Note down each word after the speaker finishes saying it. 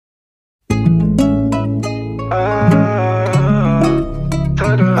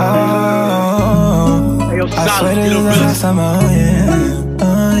swear this is the last time, oh yeah,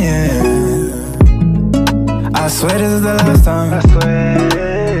 oh yeah. I swear this is the last time. I swear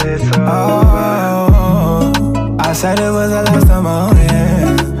it's over. Oh, I said it was the last time, oh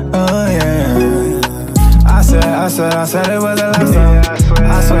yeah, oh yeah. I said it was the last time.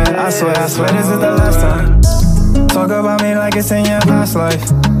 I swear this is the last time. Talk about me like it's in your past life.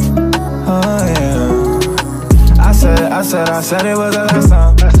 Oh yeah. I said it was the last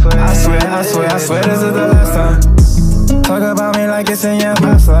time. I swear this is the last time. Talk about me like it's in your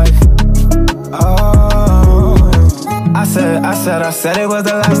past life. Oh, I said it was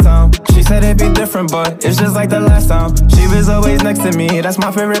the last time. She said it'd be different, but it's just like the last time. She was always next to me, that's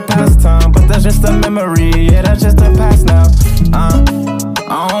my favorite pastime. But that's just a memory, yeah, that's just the past now.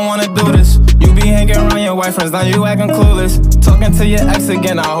 I don't wanna do this. You be hanging around your white friends, now you acting clueless. Talking to your ex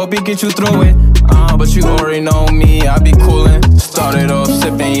again, I hope he get you through it. But you already know me, I be coolin'. Started off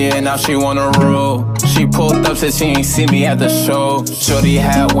sippin', yeah, now she wanna roll. She pulled up, said she ain't see me at the show. Shorty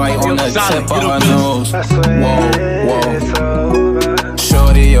had white on the tip of her nose. Whoa, whoa.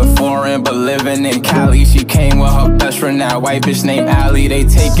 Shorty a foreign, but living in Cali. She came with her best friend, that white bitch named Allie. They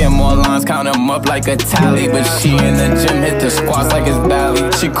taking more lines, count them up like a tally. But she in the gym, hit the squats like it's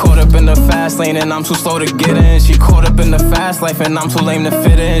Bally. She caught up in the fast lane and I'm too slow to get in. She caught up in the fast life and I'm too lame to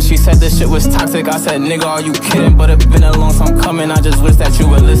fit in. She said this shit was toxic, I said nigga are you kidding? But it been a long time coming, I just wish that you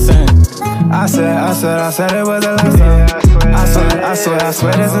would listen. I said it was the last time. I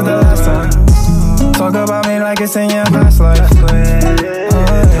swear this is the last time. Talk about me like it's in your past life. Oh, yeah.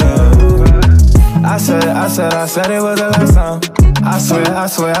 I said it was the last time. I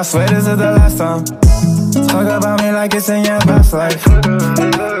swear this is the last time. Talk about me like it's in your past life. Oh,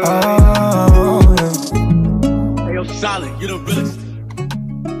 yeah. Hey, yo, Solid, you the realest.